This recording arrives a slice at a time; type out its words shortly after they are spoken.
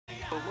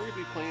But we're going to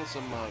be playing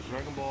some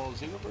Dragon Ball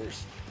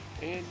Xenoverse,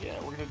 and yeah,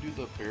 we're going to do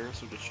the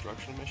Barracks of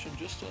Destruction mission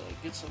just to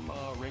get some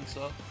ranks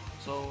up.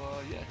 So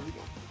yeah, here we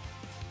go.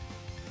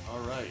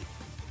 Alright,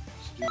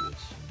 let's do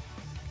this.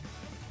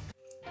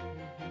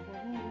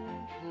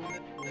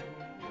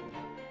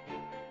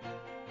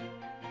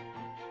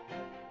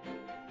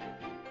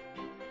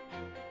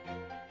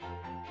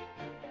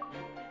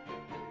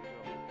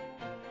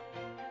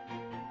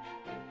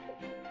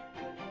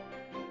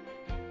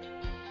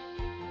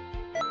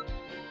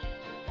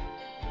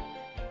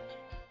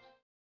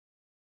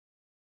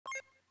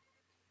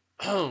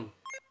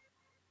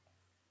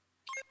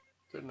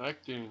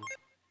 Connecting.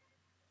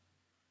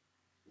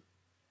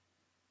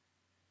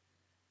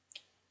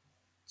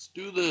 Let's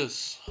do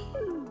this.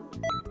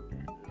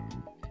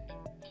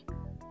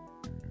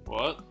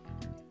 What?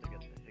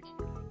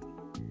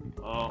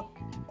 Oh.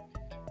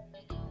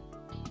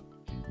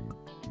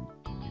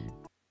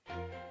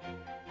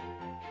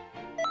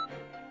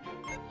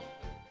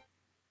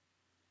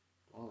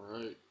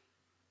 Alright.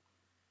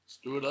 Let's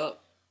do it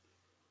up.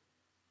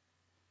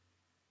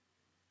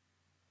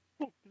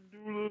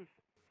 Do this.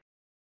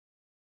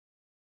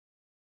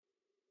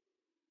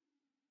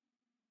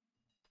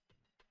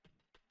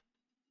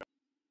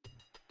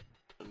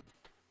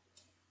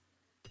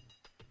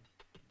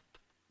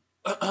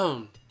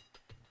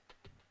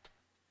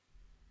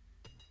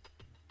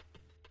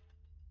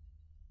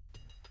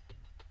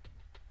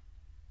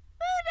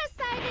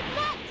 Decided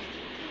not to.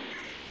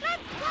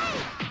 Let's play!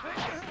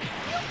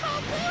 You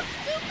call Boo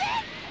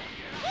stupid?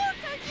 Who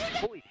turned you to—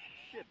 Holy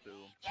shit, Boo.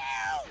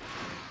 You!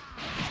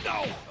 No!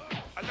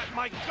 I let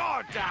my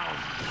guard down!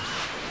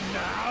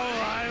 Now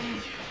I'm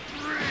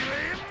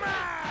really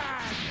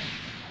mad!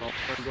 Oh,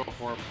 go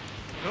for him.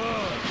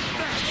 Good!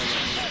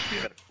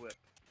 You gotta quit.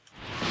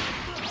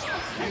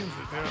 Seems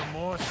that there are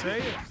more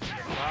Saiyans than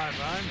the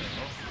 5 I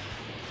know.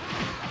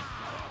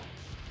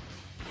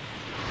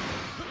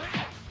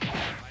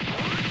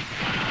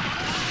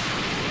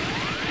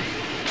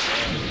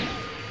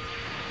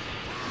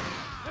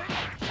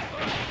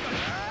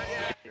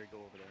 Here, go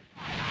over there.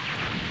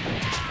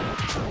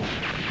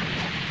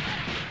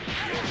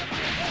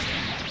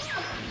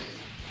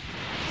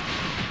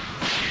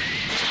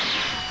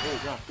 Oh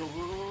god, go, go,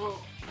 go, go.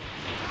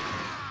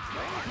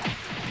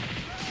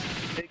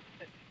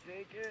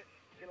 Take it.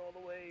 Get all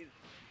the ways.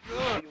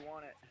 Good! You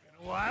want it.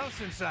 Been a while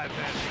since I've been.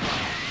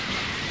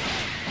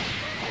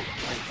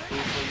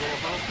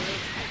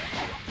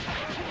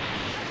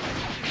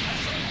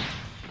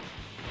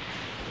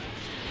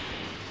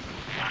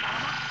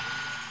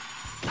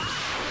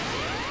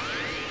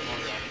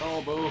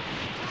 Oh, Boo.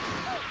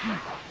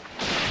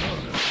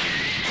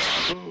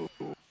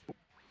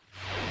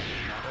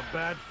 Not a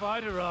bad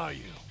fighter, are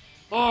you?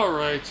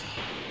 Alright.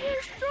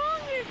 You're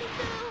stronger than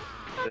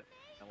Boo.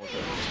 And we'll go.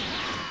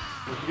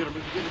 We can get him,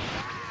 we can get him.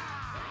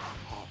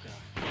 Oh,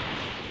 god.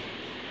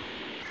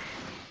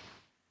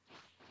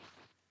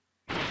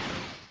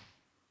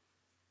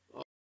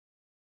 Oh.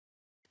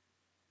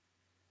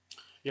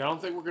 Yeah, I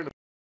don't think we're gonna.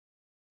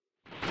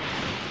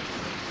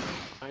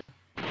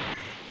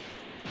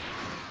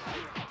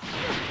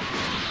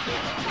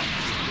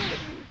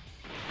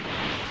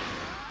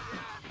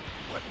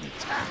 What an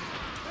attack!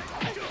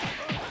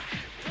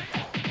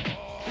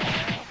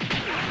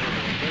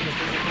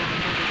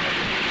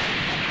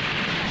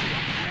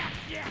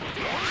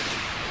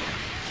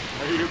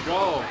 There you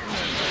go.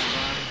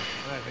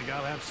 I think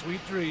I'll have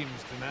sweet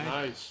dreams tonight.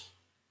 Nice.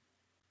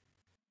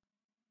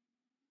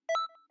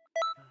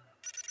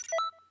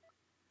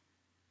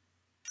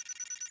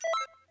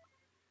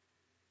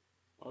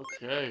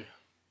 Okay.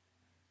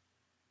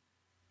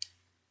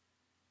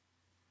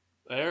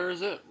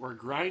 There's it. We're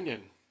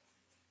grinding.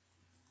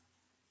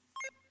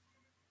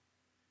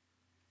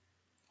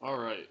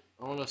 Alright.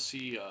 I want to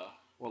see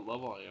what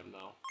level I am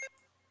now.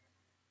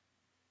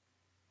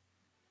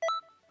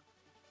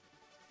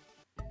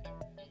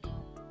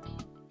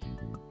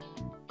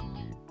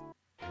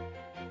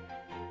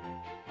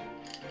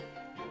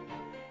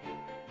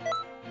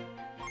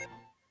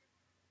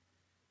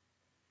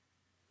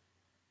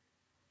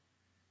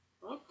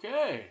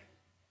 Okay.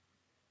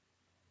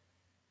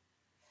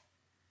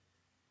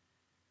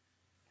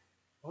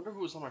 I wonder who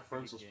was on my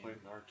friends list playing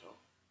Naruto.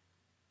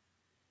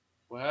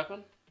 What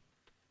happened?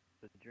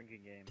 It's a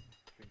drinking game.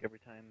 Drink every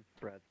time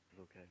Brad is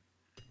okay.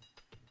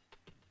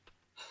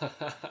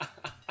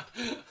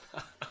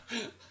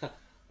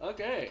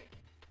 Okay.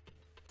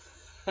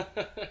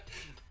 Bottoms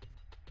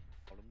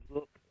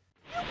up.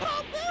 You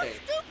call Boo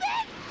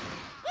stupid?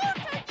 Boo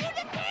turned you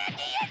to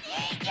candy and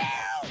eat you!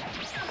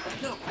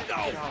 No.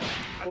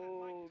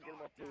 Oh, get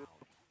him up, Boo.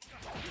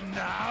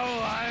 Now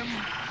I'm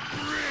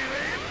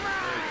really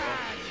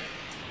mad!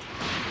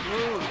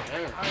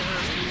 There. I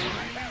heard you were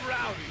really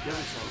rowdy. Give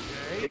me some.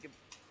 Okay? Take him.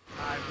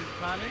 Time to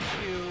punish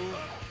you.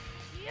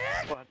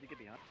 Well, have to get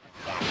behind.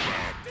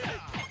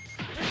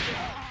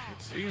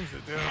 It seems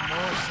that there are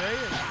more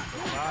Saiyans than the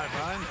 5 I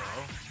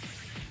know.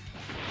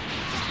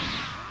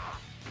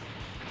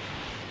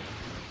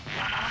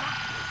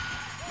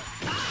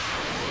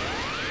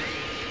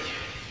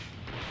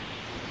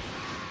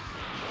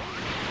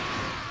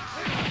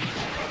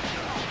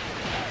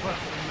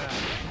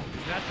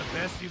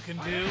 best you can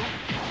do?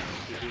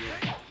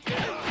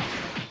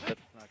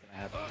 That's not gonna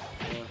happen.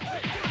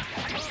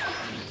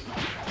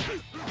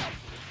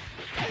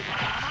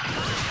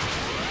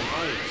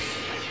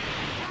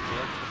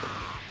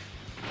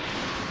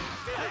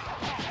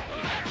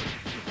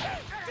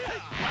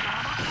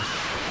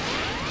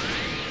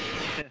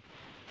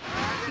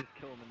 Just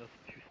kill him in those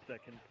 2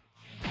 seconds.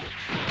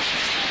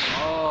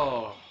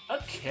 Oh,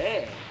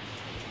 okay.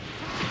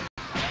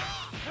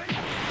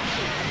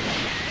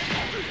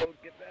 Oh,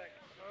 get back.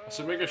 I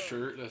should make a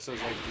shirt that says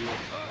like do it.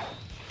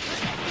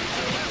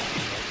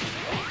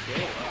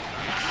 Okay.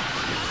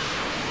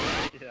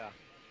 Yeah.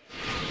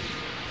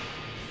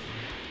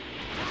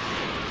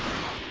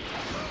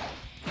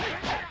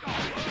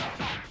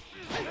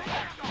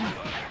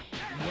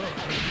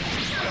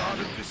 God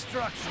of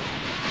destruction.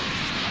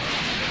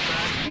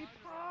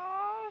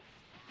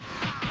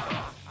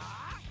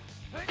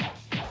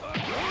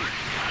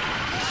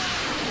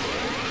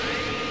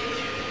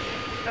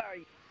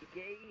 Sorry,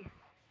 gay.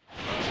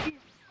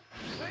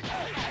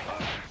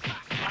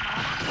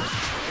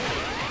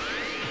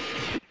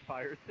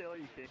 Fire sale,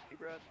 you kidding me,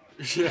 Brad?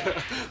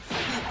 Yeah.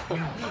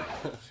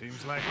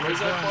 Seems like Where's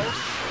we're that done.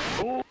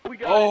 from? Oh, we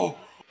got Oh.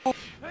 it.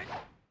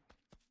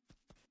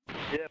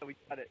 Yeah, we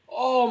got it.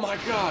 Oh my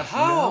God!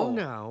 How?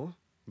 Now,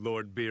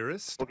 Lord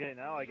Beerus. Okay,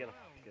 now I gotta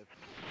focus.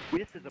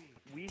 Whis is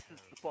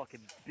the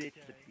fucking bitch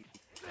to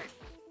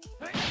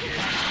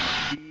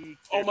beat.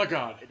 Oh my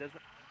God! It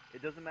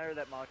doesn't matter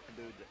that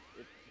Mockingbird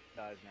it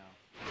dies now.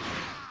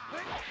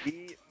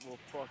 He will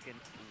fucking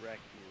wreck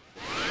you.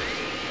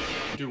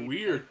 Dude,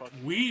 weird.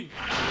 Weed.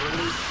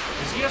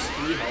 Does he has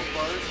 3 health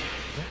bars?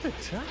 That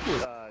attack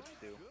was...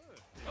 2.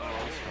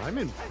 I'm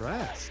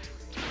impressed.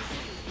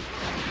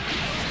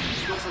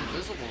 He goes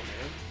invisible,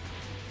 man.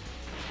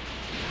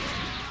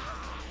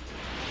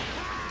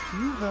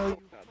 You value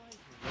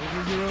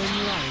over your own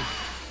life.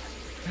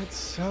 That's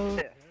so...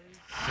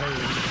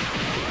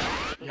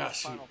 Sane. Yeah,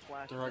 shoot.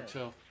 Direct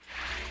kill.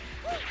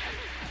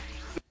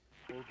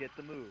 We'll get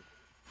the move.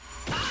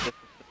 Just as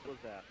simple as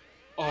that.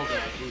 Oh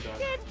God, blue died.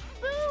 Did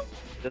Boo?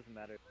 Doesn't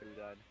matter who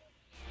died.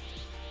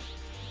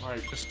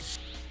 Alright, just...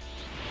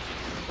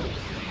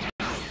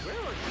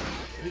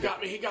 He got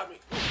me, he got me!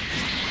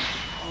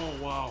 Oh,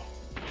 wow.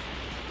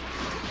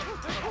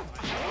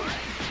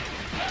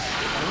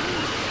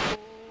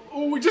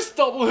 Oh, we just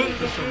double hit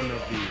the Some of the...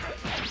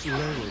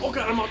 Oh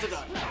God, I'm about to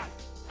die!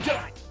 Get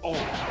out! Oh,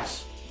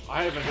 nice.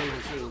 I have a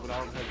Halo too, but I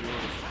don't have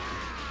yours.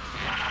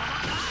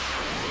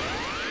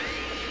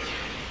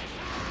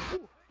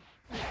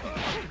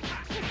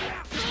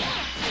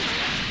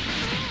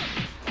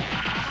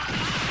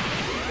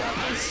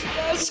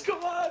 Yes,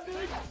 come on,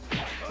 dude!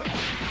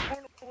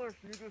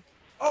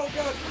 Oh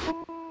God!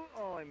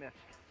 Oh, I missed.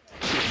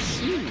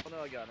 See, Oh no,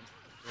 I got him.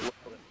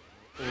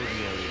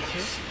 ordinary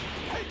hit.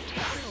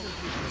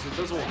 It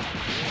doesn't.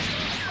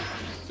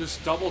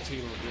 Just double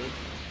team him, dude.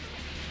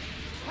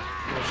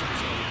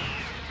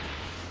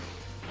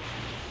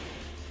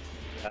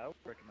 I would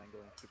recommend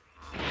going super.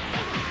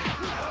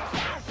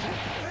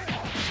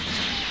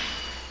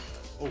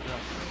 Oh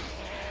God!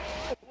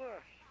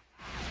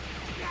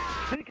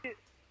 Take it!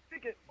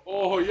 Take it!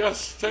 Oh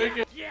yes, take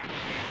it!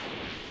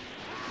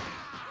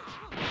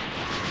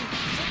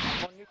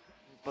 On you.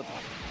 But,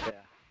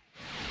 yeah.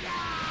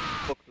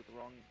 Fucked with the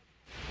wrong.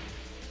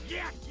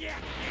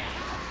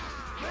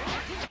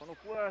 On a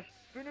flash.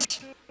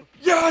 Finish it!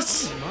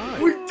 Yes! My.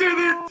 We did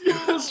it!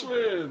 Yes,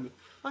 man!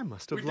 I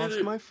must have We did lost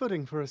it. my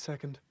footing for a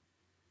second.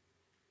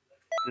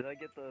 Did I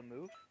get the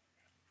move?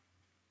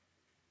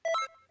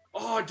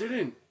 Oh, I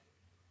didn't.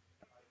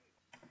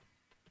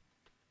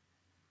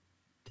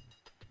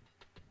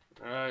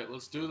 All right,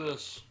 let's do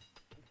this.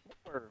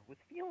 Or with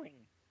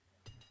feeling.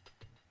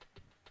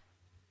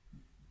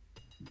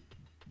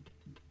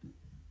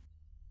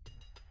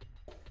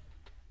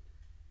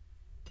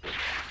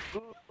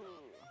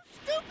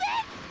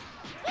 Stupid!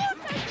 We'll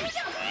turn you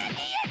to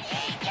candy and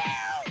eat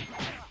you!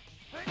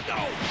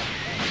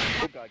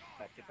 Oh God, get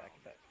back, get back,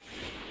 get back.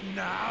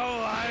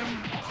 Now I'm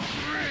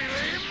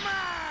really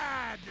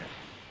mad!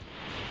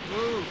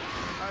 Ooh,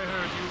 I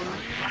heard you were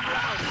reading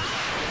about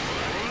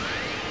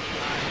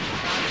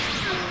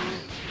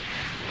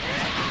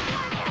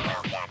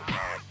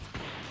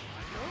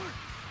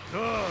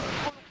Good.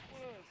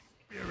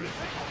 Spirit.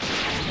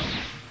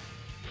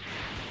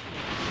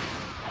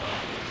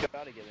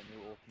 Gotta get a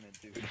new ultimate,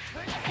 dude.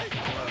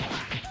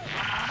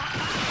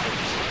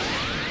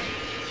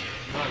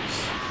 Nice.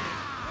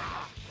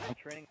 I'm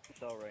training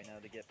Cell right now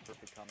to get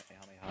perfect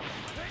Kamehameha.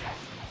 Been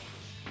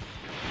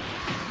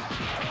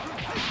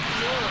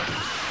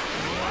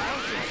a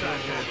while since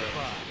I've had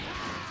fun.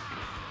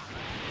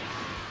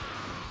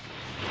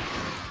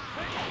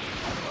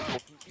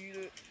 Eat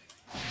it.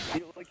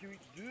 Eat it like you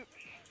eat dip.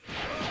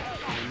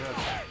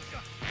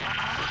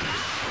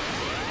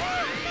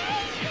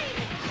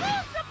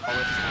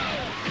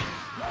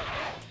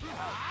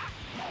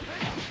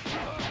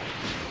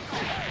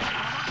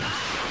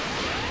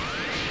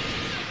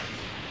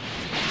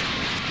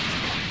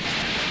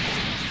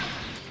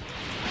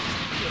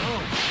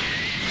 Oh,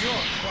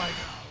 you're quite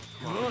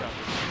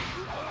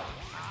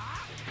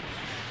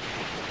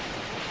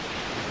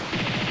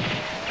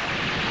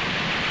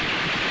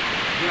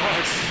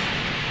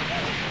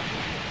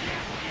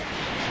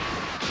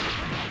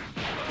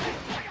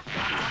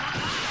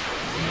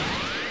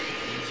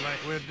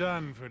we're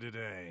done for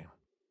today.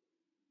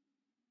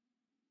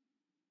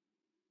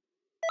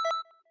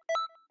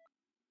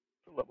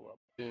 Level up.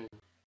 Yeah.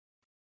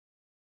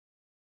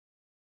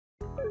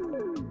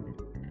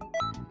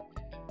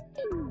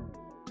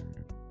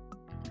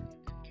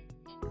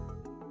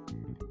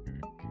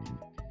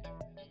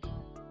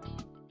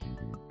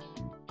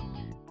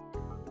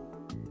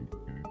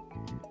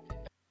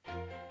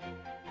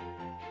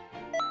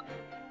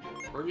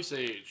 Ruby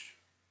Sage.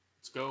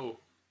 Let's go.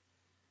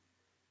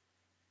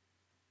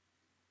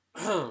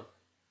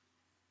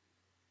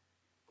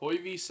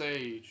 Poivy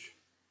Sage.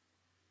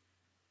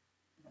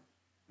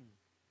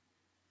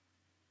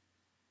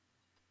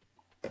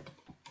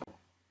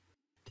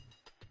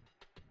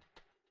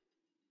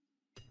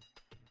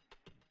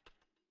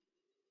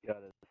 Got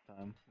it this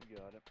time. We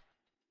got it.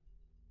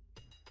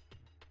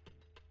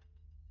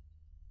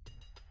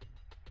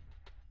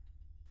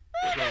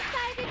 Who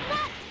decided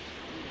not to?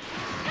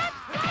 Let's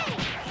play!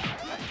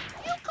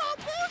 You call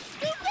Boo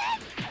stupid?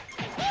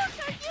 Who's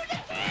are you to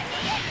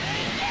candy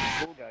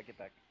it? Cool guy, get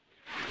back.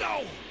 No!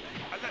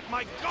 I let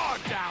my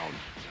guard down!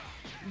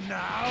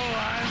 Now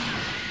I'm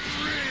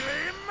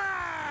really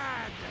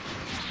mad!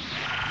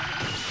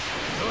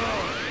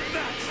 Oh,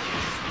 that's...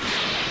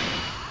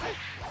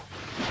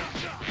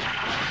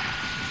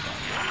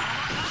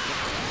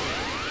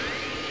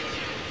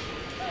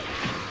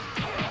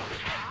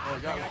 Oh, I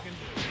got it.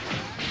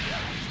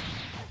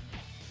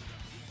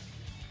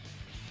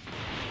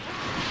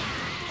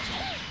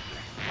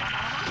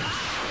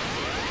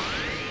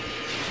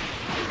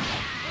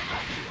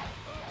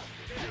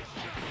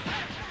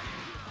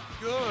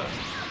 Good.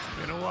 It's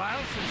been a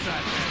while since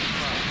I've been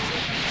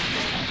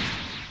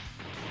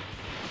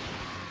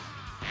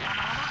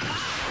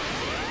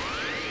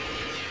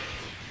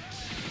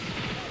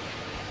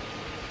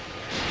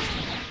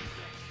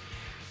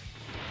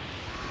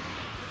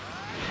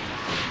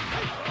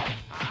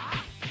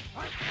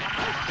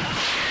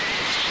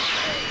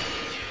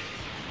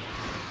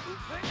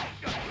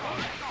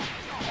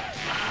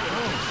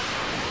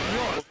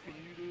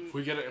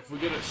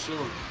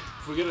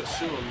If we get it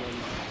soon, then we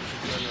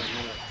should be under a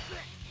minute.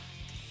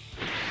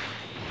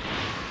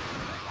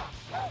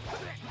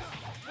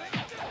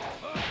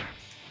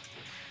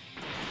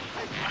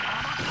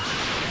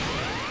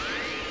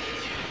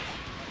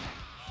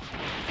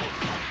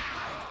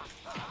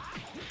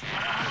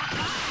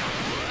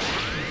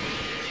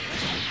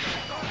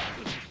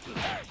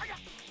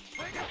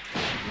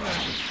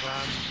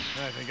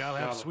 I think I'll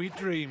have sweet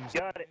dreams.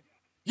 Got it.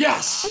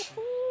 Yes!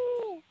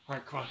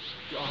 Alright, come on.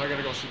 Oh, I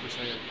gotta go Super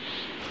Saiyan.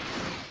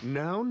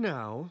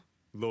 Now,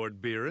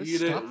 Lord Beerus,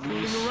 Eat it, stop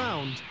fooling Whis.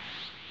 around.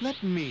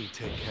 Let me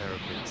take care of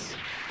this,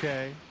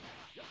 okay?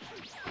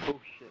 Oh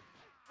shit.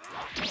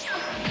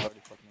 Already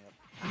fucked me up.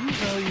 You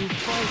value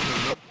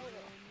fighting.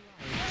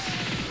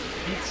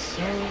 It's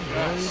so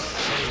very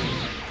silly.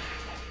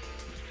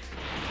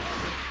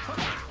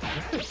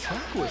 That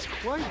attack was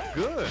quite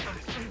good.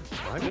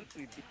 I'm Good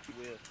we beat you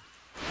with.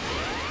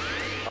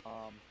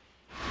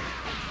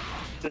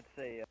 Should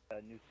say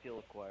new skill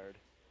acquired.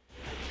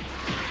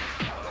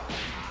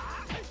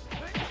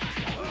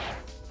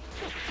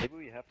 Maybe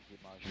we have to get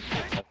Majin.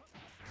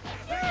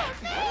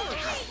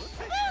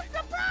 Boo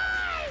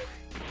surprise!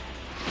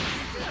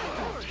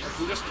 If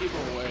we just keep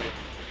him away.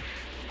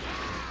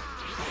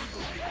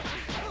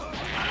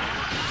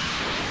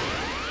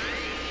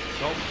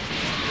 Nope.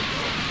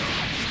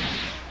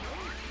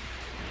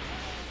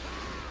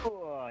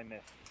 Oh, I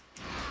missed.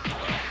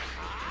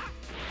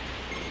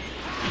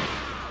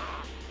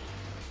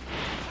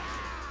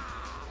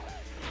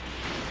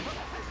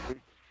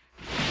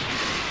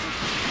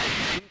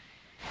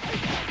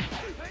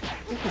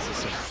 It is a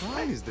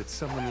surprise that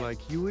someone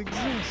like you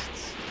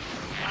exists.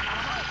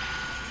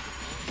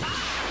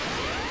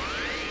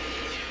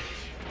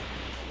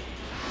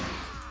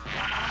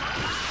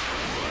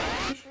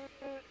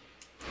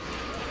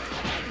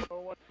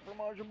 Oh, what's for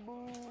Majin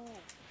Buu?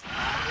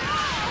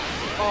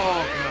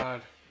 Oh,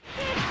 God.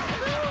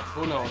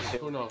 Who knows?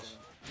 Who knows?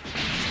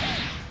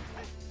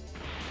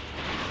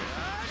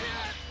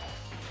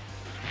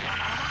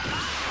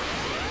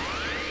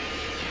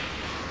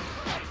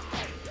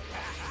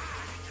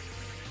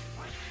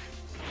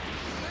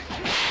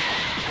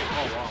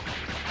 Oh, wow.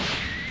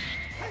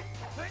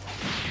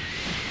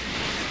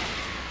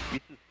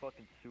 This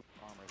fucking super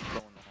armor is so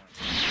annoying.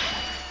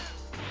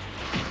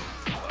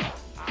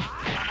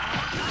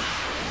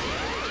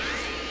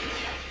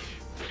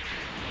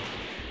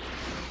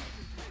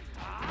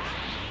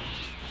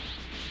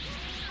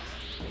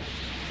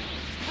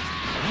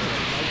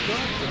 I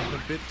got them a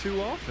bit too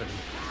often.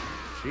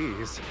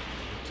 Jeez, it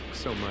took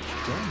so much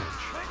damage.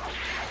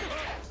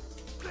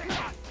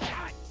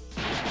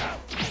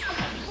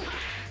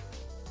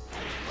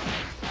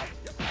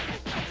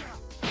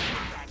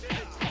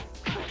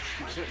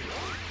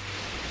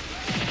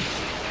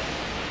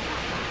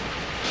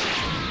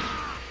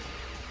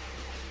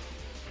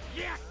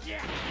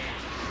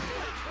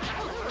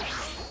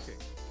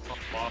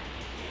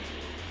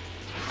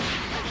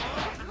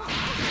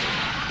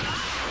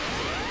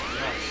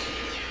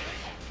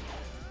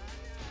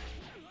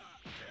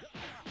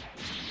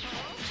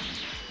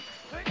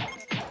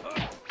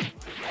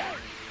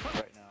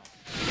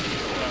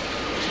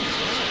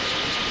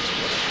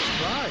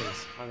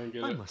 didn't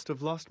get I it. must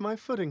have lost my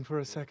footing for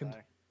a second.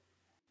 Bye.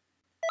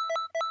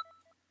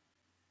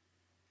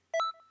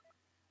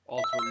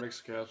 Ultimate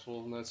mix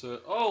capsule, and that's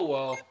it. Oh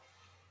well.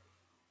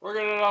 We're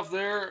getting it off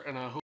there, and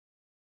I hope